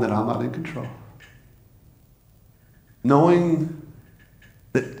 knowing that I'm not in control. Knowing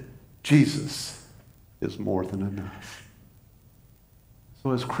that Jesus is more than enough.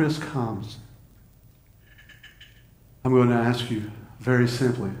 So as Chris comes, I'm going to ask you very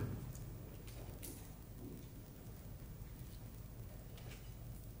simply,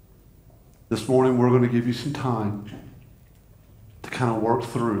 this morning we're going to give you some time to kind of work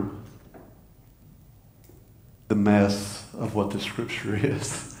through the mess of what the scripture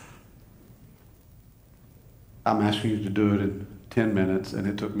is. I'm asking you to do it in 10 minutes, and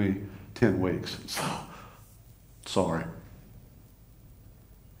it took me 10 weeks. So, sorry.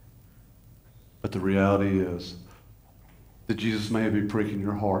 But the reality is that Jesus may be pricking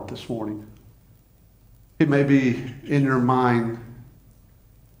your heart this morning. He may be in your mind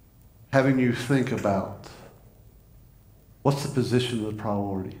having you think about what's the position of the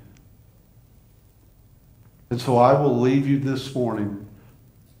priority. And so I will leave you this morning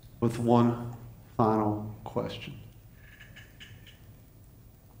with one final question.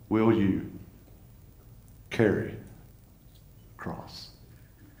 Will you carry the cross?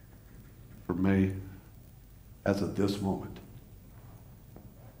 For me, as of this moment,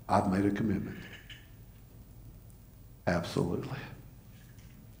 I've made a commitment. Absolutely.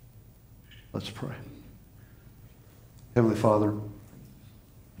 Let's pray. Heavenly Father,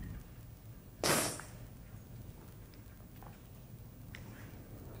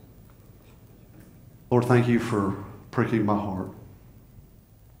 Lord, thank you for pricking my heart.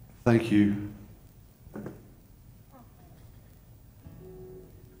 Thank you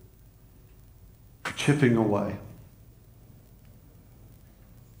for chipping away.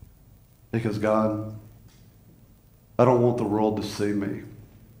 Because, God, I don't want the world to see me.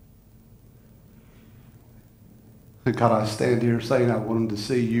 And God, I stand here saying I want them to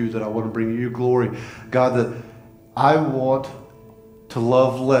see you, that I want to bring you glory. God, that I want to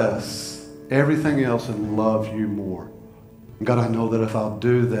love less everything else and love you more. And God, I know that if I'll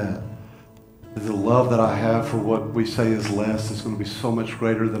do that, the love that I have for what we say is less is going to be so much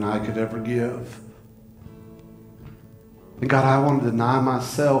greater than I could ever give. And God, I want to deny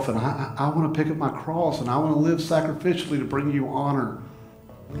myself, and I want to pick up my cross, and I want to live sacrificially to bring you honor.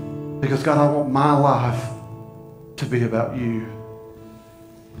 Because God, I want my life to be about you.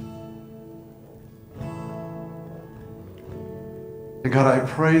 And God, I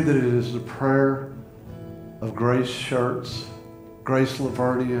pray that it is the prayer of Grace Shirts, Grace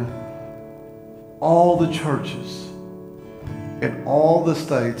Lavernia, all the churches in all the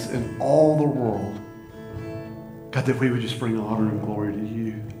states, in all the world, God, that we would just bring honor and glory to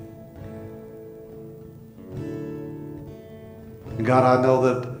you. And God, I know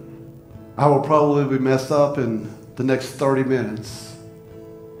that I will probably be messed up in the next 30 minutes,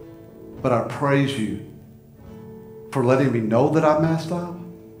 but I praise you for letting me know that I messed up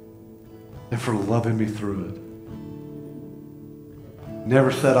and for loving me through it.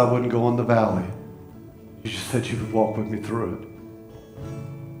 Never said I wouldn't go in the valley. You just said you would walk with me through it.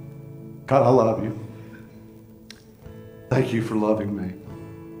 God, I love you. Thank you for loving me.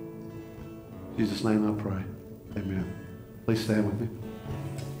 In Jesus' name I pray. Amen. Please stand with me.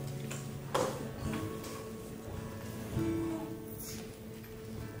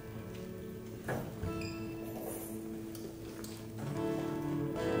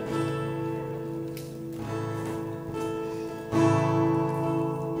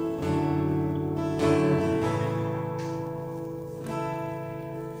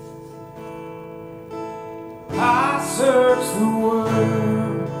 Search the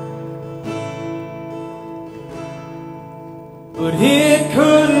world, but it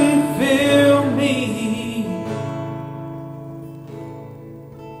couldn't fill me.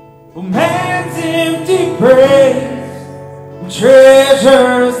 For man's empty praise and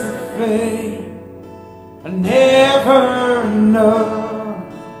treasures that fade are never enough.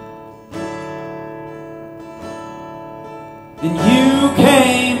 Then you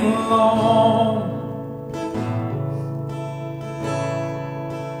came along,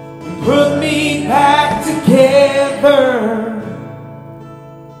 put me back together,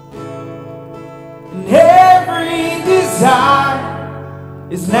 and every desire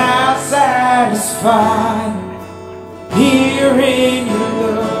is now satisfied here in your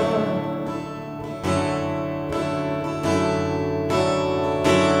love.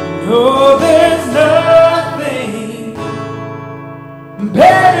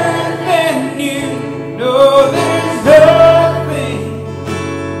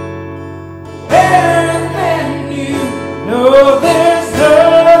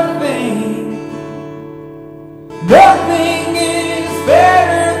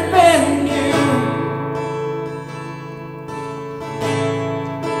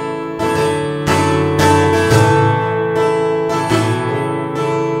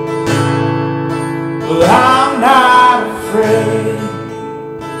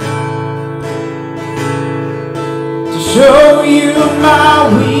 my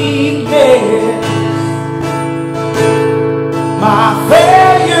weakness, my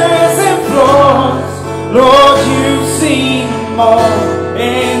failures and flaws. Lord, you've seen them all,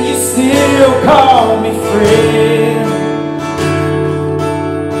 and you still call me friend.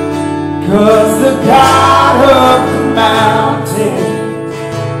 'Cause the God of the mountain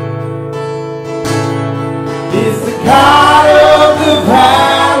is the God of the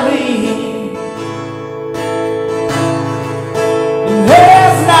valley, and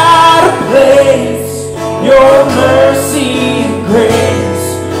there's not a place your mercy and grace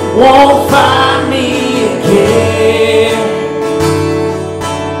won't find me again.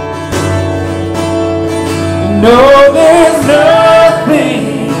 No, there's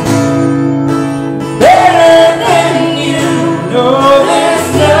nothing better than you. No, there's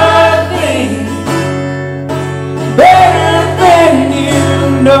nothing better than you.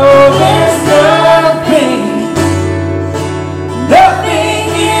 No, there's nothing. Nothing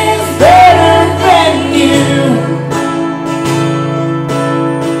is better than you.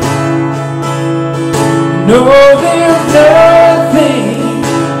 No, there's nothing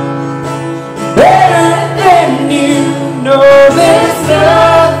better than you. No, there's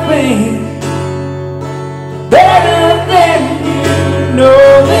nothing better than you. No,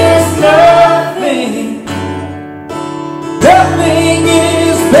 there's nothing. Nothing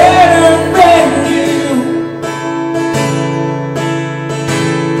is better than you.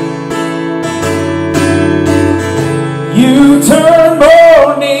 You turn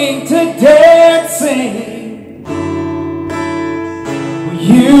mourning to dancing.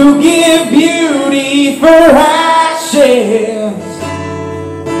 You give beauty for ashes.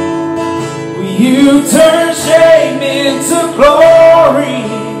 You turn shame into glory.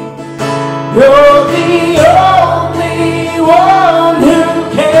 You're the only one who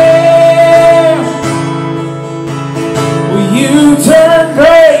can. You turn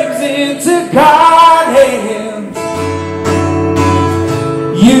graves into gardens.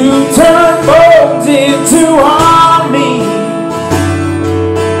 You turn bones into armies.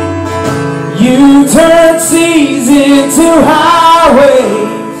 You turn seas into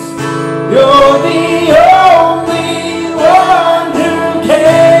highways. You're the only one who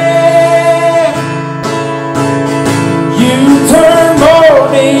can. You turn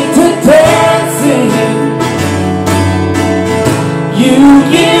mourning to dancing. You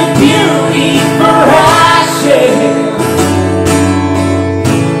give beauty for ashes.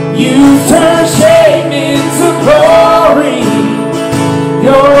 You turn shame into glory.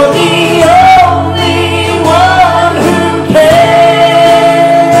 You're the only one who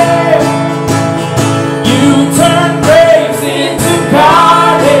can. You turn graves into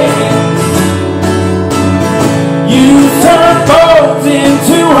gardens. You turn bones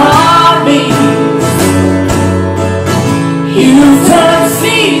into armies. You turn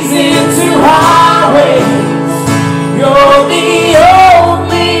seas into highways. You're the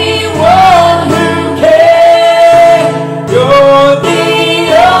only one who can. You're the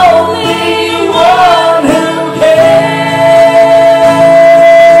only one who can.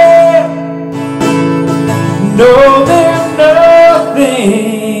 No, there's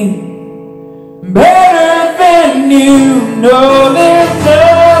nothing better than you. No, there's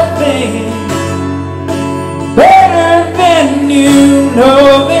nothing better than you.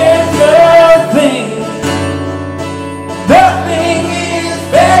 No, there's nothing. Nothing is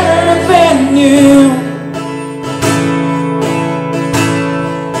better than you.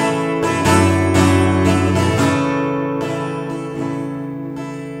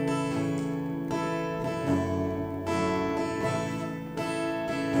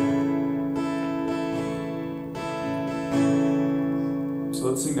 So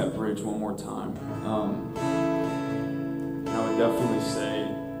let's sing that bridge one more time. I would definitely say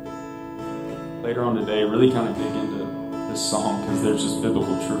later on today, really kind of dig into this song because there's just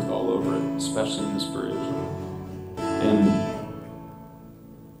biblical truth all over it, especially in this bridge. And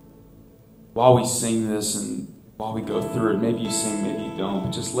while we sing this and while we go through it, maybe you sing, maybe you don't,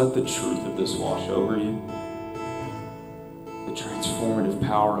 but just let the truth of this wash over you. The transformative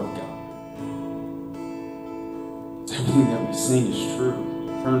power of God. Everything that we sing is true. He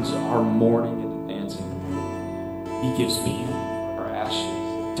turns our mourning into dancing. He gives beauty for our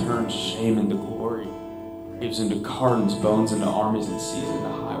ashes. He turns shame into glory. Gives into gardens, bones into armies, and seas into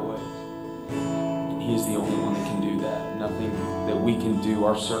highways. And He is the only one that can do that. Nothing that we can do,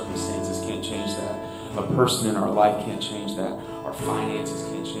 our circumstances can't change that. A person in our life can't change that. Our finances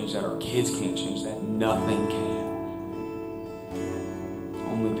can't change that. Our kids can't change that. Nothing can.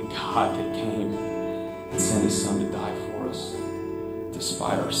 Only the God that came and sent His Son to die for us,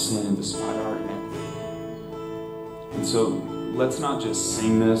 despite our sin and despite our iniquity. And so let's not just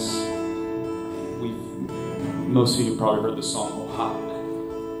sing this. Most of you have probably heard the song, Oh Hot.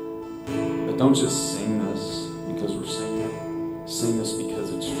 But don't just sing this because we're singing it. Sing this because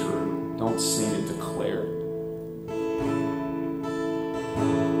it's true. Don't sing it, declare it.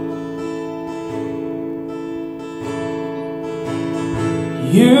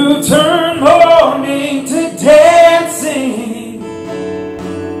 You turn mourning to dancing.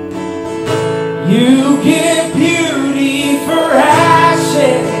 You give beauty for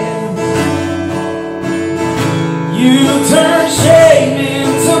ashes. You turn shame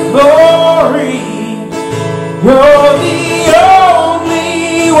into glory. You're the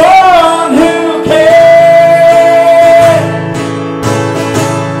only one who can.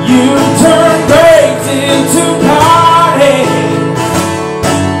 You turn graves into parties.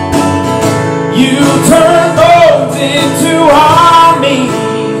 You turn bones into armies.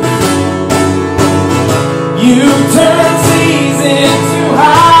 You turn seas into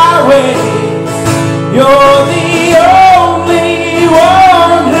highways. You're the only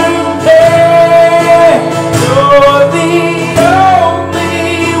one who can. You're the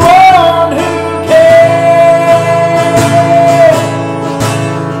only one who can.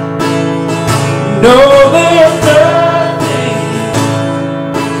 No, there's nothing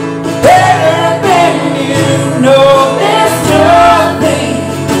better than you. No, there's nothing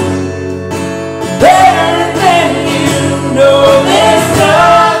better than you. No, there's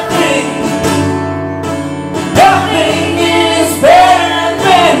nothing. Nothing is better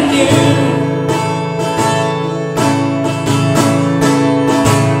than you.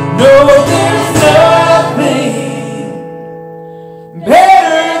 No, there's nothing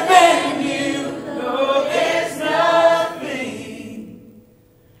better than you. No, there's nothing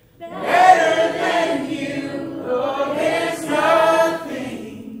better than you. No, there's nothing.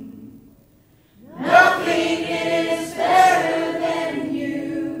 Nothing is better than you.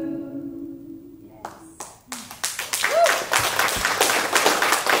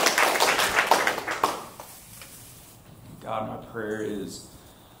 God, my prayer is,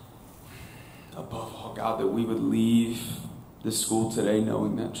 above all, God, that we would leave this school today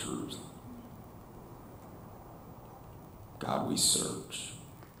knowing that truth. God, we search.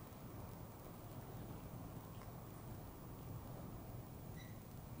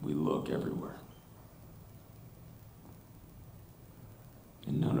 We look everywhere.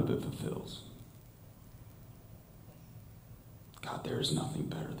 And none of it fulfills. God, there is nothing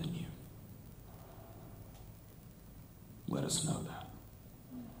better than you. Let us know that.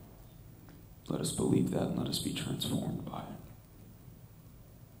 Let us believe that and let us be transformed by it.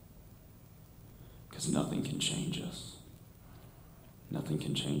 Because nothing can change us. Nothing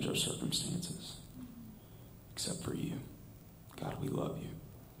can change our circumstances except for you. God, we love you.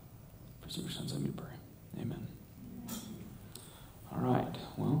 For your sons, let me pray. Amen. All right.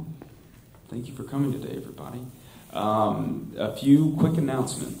 Well, thank you for coming today, everybody. A few quick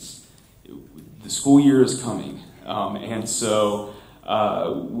announcements. The school year is coming. And so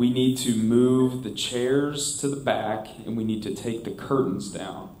we need to move the chairs to the back, and we need to take the curtains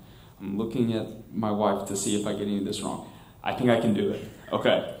down. I'm looking at my wife to see if I get any of this wrong. I think I can do it.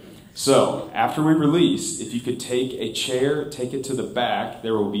 Okay. So after we release, if you could take a chair, take it to the back,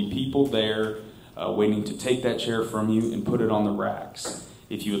 there will be people there waiting to take that chair from you and put it on the racks.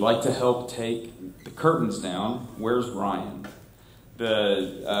 If you would like to help take the curtains down, where's Ryan?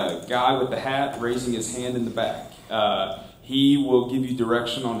 The guy with the hat raising his hand in the back. He will give you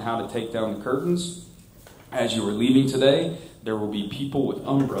direction on how to take down the curtains. As you are leaving today, there will be people with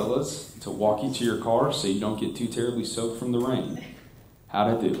umbrellas to walk you to your car so you don't get too terribly soaked from the rain.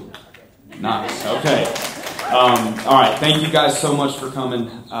 How'd I do? Nice. Okay. All right. Thank you guys so much for coming.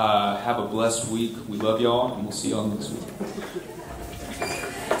 Have a blessed week. We love y'all, and we'll see y'all next week.